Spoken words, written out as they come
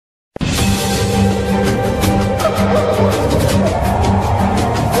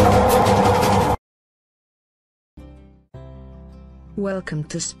Welcome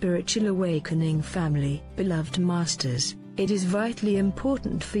to Spiritual Awakening family. Beloved Masters, it is vitally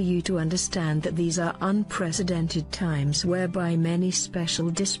important for you to understand that these are unprecedented times whereby many special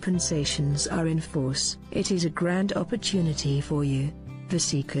dispensations are in force. It is a grand opportunity for you, the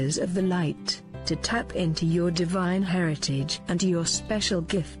seekers of the light, to tap into your divine heritage and your special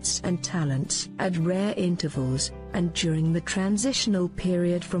gifts and talents at rare intervals, and during the transitional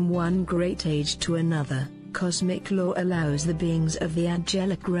period from one great age to another. Cosmic law allows the beings of the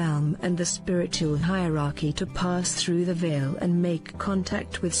angelic realm and the spiritual hierarchy to pass through the veil and make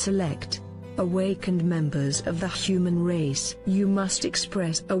contact with select, awakened members of the human race. You must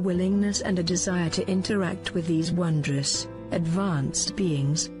express a willingness and a desire to interact with these wondrous, advanced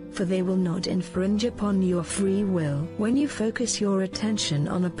beings, for they will not infringe upon your free will. When you focus your attention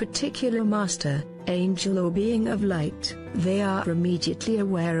on a particular master, angel or being of light, they are immediately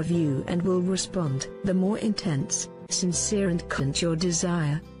aware of you and will respond. The more intense, sincere and conscious your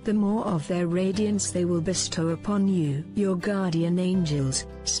desire, the more of their radiance they will bestow upon you. Your guardian angels,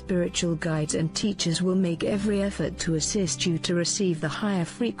 spiritual guides and teachers will make every effort to assist you to receive the higher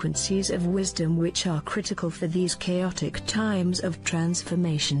frequencies of wisdom which are critical for these chaotic times of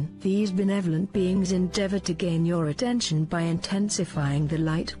transformation. These benevolent beings endeavor to gain your attention by intensifying the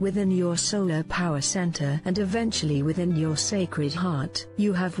light within your solar power center and eventually within your sacred heart.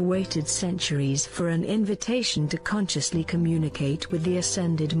 You have waited centuries for an invitation to consciously communicate with the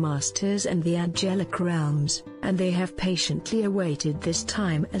ascended masters and the angelic realms, and they have patiently awaited this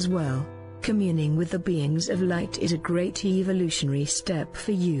time as well. Communing with the beings of light is a great evolutionary step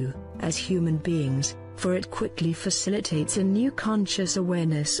for you, as human beings, for it quickly facilitates a new conscious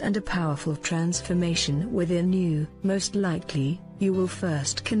awareness and a powerful transformation within you. Most likely, you will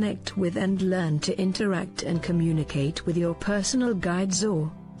first connect with and learn to interact and communicate with your personal guides,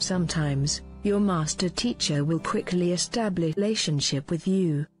 or, sometimes, your master teacher will quickly establish a relationship with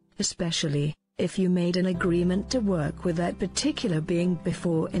you, especially if you made an agreement to work with that particular being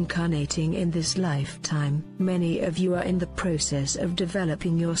before incarnating in this lifetime. Many of you are in the process of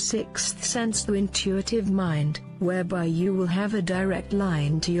developing your sixth sense, the intuitive mind, whereby you will have a direct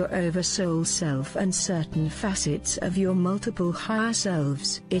line to your oversoul self and certain facets of your multiple higher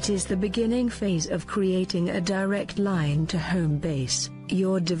selves. It is the beginning phase of creating a direct line to home base,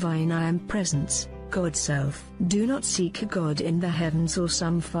 your divine I Am presence, God Self. Do not seek a God in the heavens or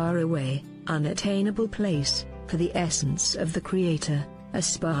some faraway, unattainable place, for the essence of the Creator, a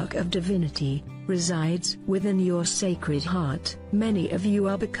spark of divinity, resides within your sacred heart. Many of you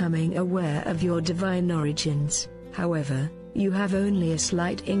are becoming aware of your divine origins, however, you have only a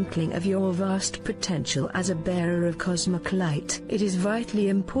slight inkling of your vast potential as a bearer of cosmic light. It is vitally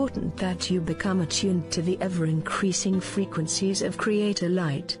important that you become attuned to the ever-increasing frequencies of Creator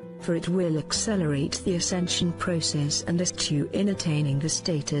light, for it will accelerate the ascension process and assist you in attaining the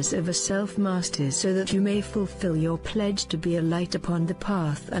status of a self-master so that you may fulfill your pledge to be a light upon the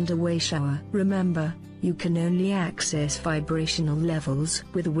path and a way shower. Remember, you can only access vibrational levels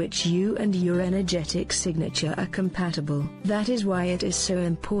with which you and your energetic signature are compatible. That is why it is so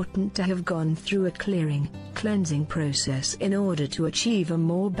important to have gone through a cleansing process in order to achieve a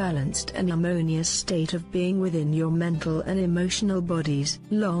more balanced and harmonious state of being within your mental and emotional bodies.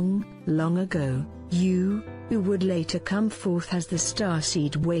 Long ago, you, who would later come forth as the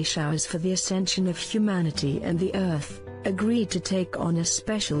starseed way showers for the ascension of humanity and the earth, agreed to take on a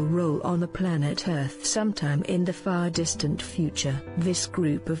special role on the planet Earth sometime in the far distant future. This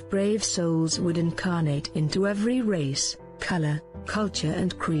group of brave souls would incarnate into every race, color, culture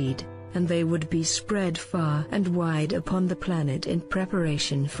and creed, and they would be spread far and wide upon the planet in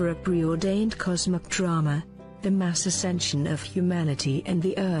preparation for a preordained cosmic drama, the mass ascension of humanity and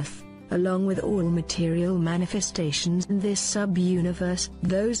the Earth, along with all material manifestations in this sub-universe.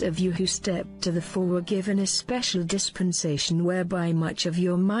 Those of you who stepped to the fore were given a special dispensation whereby much of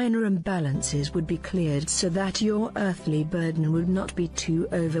your minor imbalances would be cleared so that your earthly burden would not be too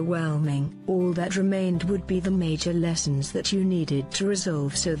overwhelming. All that remained would be the major lessons that you needed to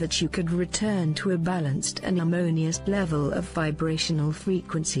resolve so that you could return to a balanced and harmonious level of vibrational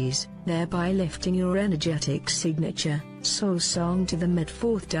frequencies, thereby lifting your energetic signature, soul song to the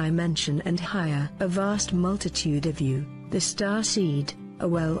mid-fourth dimension and higher. A vast multitude of you, the starseed, are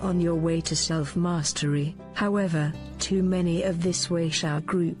well on your way to self-mastery, However, too many of this Weishao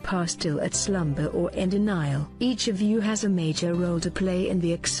group are still at slumber or in denial. Each of you has a major role to play in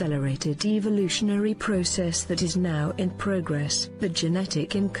the accelerated evolutionary process that is now in progress. The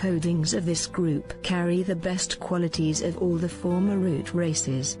genetic encodings of this group carry the best qualities of all the former root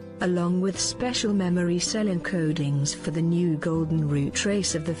races, along with special memory cell encodings for the new golden root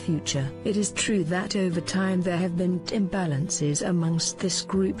race of the future. It is true that over time there have been imbalances amongst this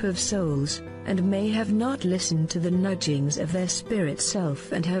group of souls, and may have not listened to the nudgings of their spirit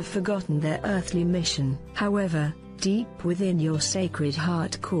self and have forgotten their earthly mission. However, deep within your sacred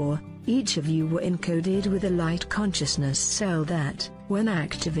heart core, each of you were encoded with a light consciousness cell that, when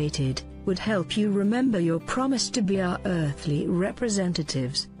activated, would help you remember your promise to be our earthly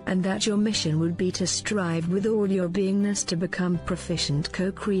representatives, and that your mission would be to strive with all your beingness to become proficient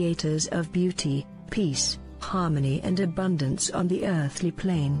co-creators of beauty, peace, harmony and abundance on the earthly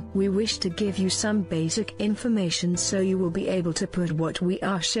plane. We wish to give you some basic information so you will be able to put what we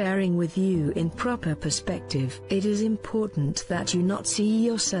are sharing with you in proper perspective. It is important that you not see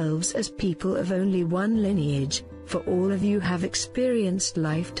yourselves as people of only one lineage, for all of you have experienced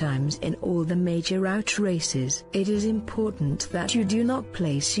lifetimes in all the major out races. It is important that you do not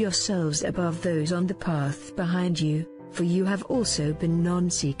place yourselves above those on the path behind you, for you have also been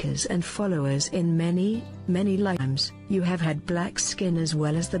non-seekers and followers in many, many lifetimes. You have had black skin as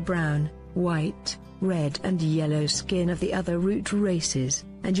well as the brown, white, red and yellow skin of the other root races,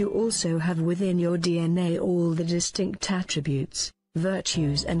 and you also have within your DNA all the distinct attributes,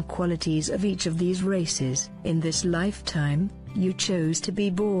 virtues and qualities of each of these races. In this lifetime, you chose to be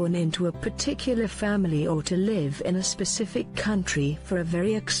born into a particular family or to live in a specific country for a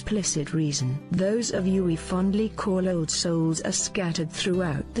very explicit reason. Those of you we fondly call old souls are scattered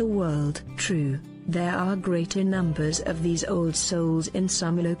throughout the world. True, there are greater numbers of these old souls in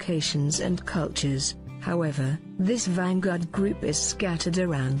some locations and cultures. However, this vanguard group is scattered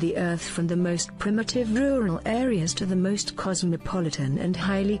around the earth from the most primitive rural areas to the most cosmopolitan and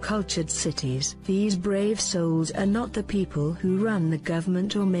highly cultured cities. These brave souls are not the people who run the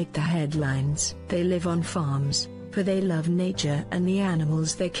government or make the headlines. They live on farms, for they love nature and the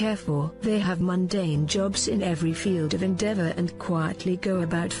animals they care for. They have mundane jobs in every field of endeavor and quietly go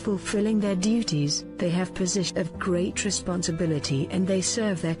about fulfilling their duties. They have positions of great responsibility and they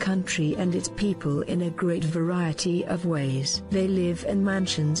serve their country and its people in a great variety of ways. They live in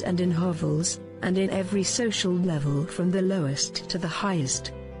mansions and in hovels, and in every social level from the lowest to the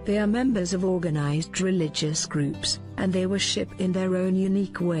highest. They are members of organized religious groups, and they worship in their own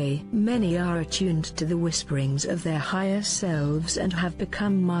unique way. Many are attuned to the whisperings of their higher selves and have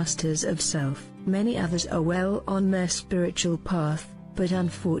become masters of self. Many others are well on their spiritual path, but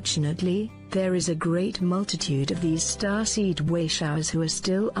unfortunately, there is a great multitude of these starseed Weishaos who are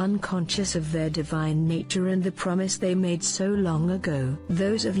still unconscious of their divine nature and the promise they made so long ago.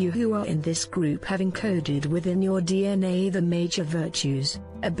 Those of you who are in this group have encoded within your DNA the major virtues,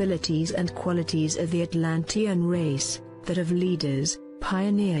 abilities and qualities of the Atlantean race, that of leaders,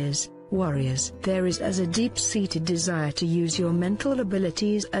 pioneers, warriors. There is as a deep-seated desire to use your mental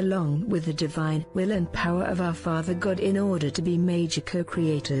abilities along with the divine will and power of our Father God in order to be major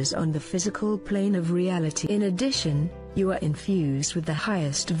co-creators on the physical plane of reality. In addition, you are infused with the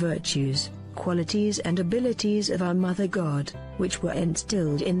highest virtues, qualities and abilities of our Mother God, which were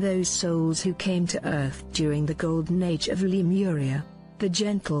instilled in those souls who came to Earth during the Golden Age of Lemuria. The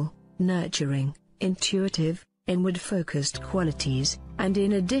gentle, nurturing, intuitive, inward-focused qualities, and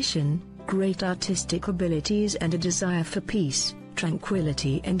in addition, great artistic abilities and a desire for peace,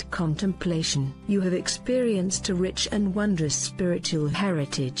 tranquility and contemplation. You have experienced a rich and wondrous spiritual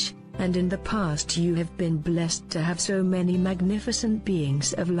heritage, and in the past you have been blessed to have so many magnificent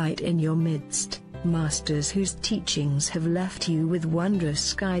beings of light in your midst, masters whose teachings have left you with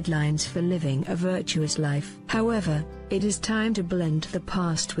wondrous guidelines for living a virtuous life. However, it is time to blend the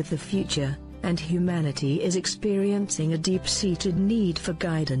past with the future, and humanity is experiencing a deep-seated need for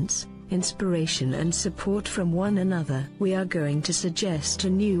guidance, inspiration and support from one another. We are going to suggest a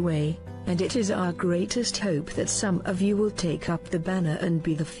new way, and it is our greatest hope that some of you will take up the banner and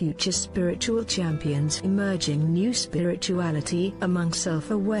be the future spiritual champions emerging new spirituality among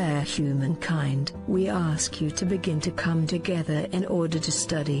self-aware humankind. We ask you to begin to come together in order to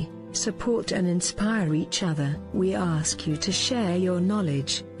study, support and inspire each other. We ask you to share your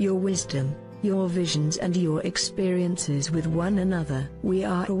knowledge, your wisdom, your visions and your experiences with one another. We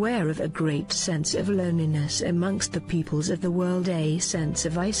are aware of a great sense of loneliness amongst the peoples of the world, a sense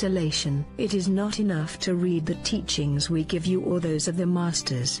of isolation. It is not enough to read the teachings we give you or those of the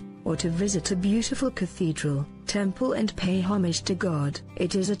masters, or to visit a beautiful cathedral, temple and pay homage to God.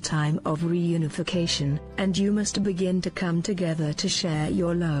 It is a time of reunification, and you must begin to come together to share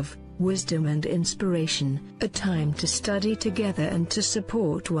your love, wisdom and inspiration, a time to study together and to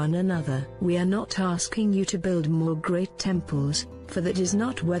support one another. We are not asking you to build more great temples, for that is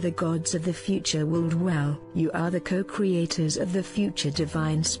not where the gods of the future will dwell. You are the co-creators of the future,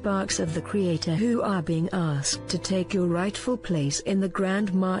 divine sparks of the Creator, who are being asked to take your rightful place in the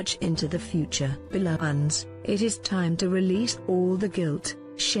grand march into the future. Beloved ones, it is time to release all the guilt,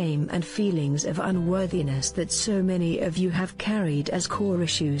 shame and feelings of unworthiness that so many of you have carried as core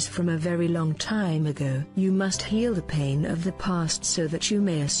issues from a very long time ago. You must heal the pain of the past so that you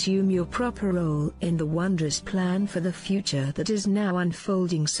may assume your proper role in the wondrous plan for the future that is now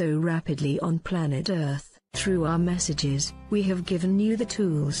unfolding so rapidly on planet Earth. Through our messages, we have given you the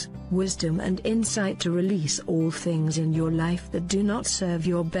tools, wisdom and insight to release all things in your life that do not serve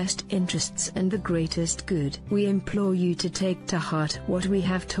your best interests and the greatest good. We implore you to take to heart what we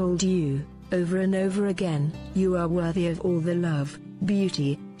have told you, over and over again. You are worthy of all the love,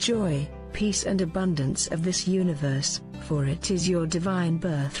 beauty, joy, peace and abundance of this universe, for it is your divine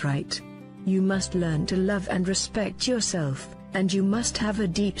birthright. You must learn to love and respect yourself, and you must have a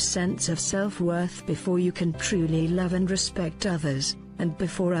deep sense of self-worth before you can truly love and respect others, and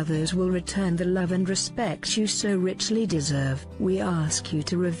before others will return the love and respect you so richly deserve. We ask you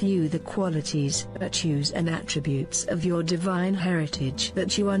to review the qualities, virtues and attributes of your divine heritage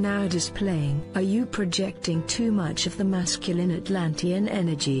that you are now displaying. Are you projecting too much of the masculine Atlantean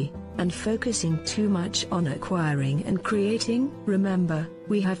energy, and focusing too much on acquiring and creating? Remember,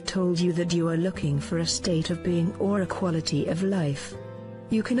 we have told you that you are looking for a state of being or a quality of life.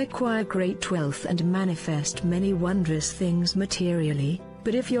 You can acquire great wealth and manifest many wondrous things materially,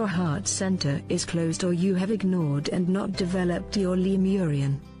 but if your heart center is closed or you have ignored and not developed your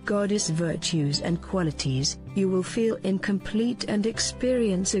Lemurian, goddess virtues and qualities, you will feel incomplete and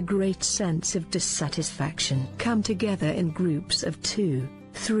experience a great sense of dissatisfaction. Come together in groups of 2,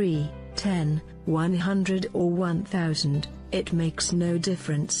 3, 10, 100 or 1000, it makes no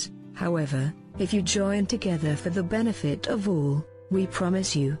difference. However, if you join together for the benefit of all, we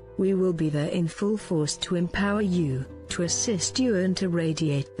promise you, we will be there in full force to empower you, to assist you and to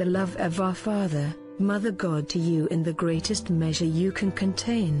radiate the love of our Father, Mother God to you in the greatest measure you can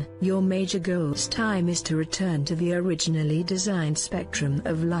contain. Your major goal's time is to return to the originally designed spectrum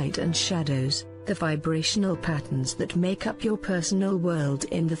of light and shadows, the vibrational patterns that make up your personal world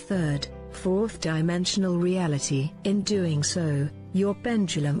in the third, fourth dimensional reality. In doing so, your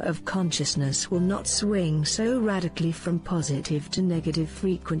pendulum of consciousness will not swing so radically from positive to negative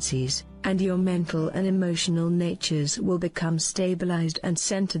frequencies, and your mental and emotional natures will become stabilized and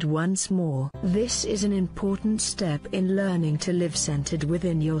centered once more. This is an important step in learning to live centered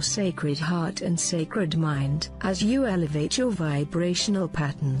within your sacred heart and sacred mind. As you elevate your vibrational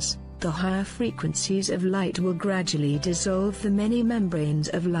patterns, the higher frequencies of light will gradually dissolve the many membranes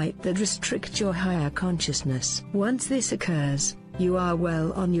of light that restrict your higher consciousness. Once this occurs, you are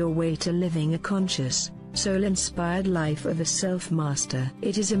well on your way to living a conscious, soul-inspired life of a self-master.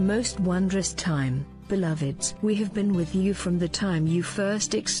 It is a most wondrous time, beloveds. We have been with you from the time you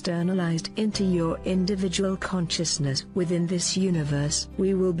first externalized into your individual consciousness within this universe.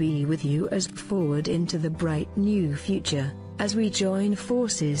 We will be with you as forward into the bright new future, as we join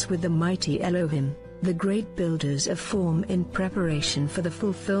forces with the mighty Elohim, the great builders of form, in preparation for the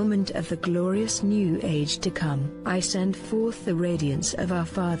fulfillment of the glorious new age to come. I send forth the radiance of our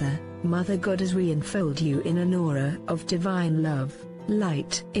Father, Mother God, as we enfold you in an aura of divine love,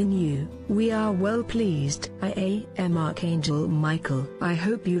 light. In you, we are well pleased. I am Archangel Michael. I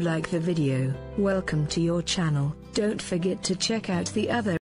hope you like the video. Welcome to your channel. Don't forget to check out the other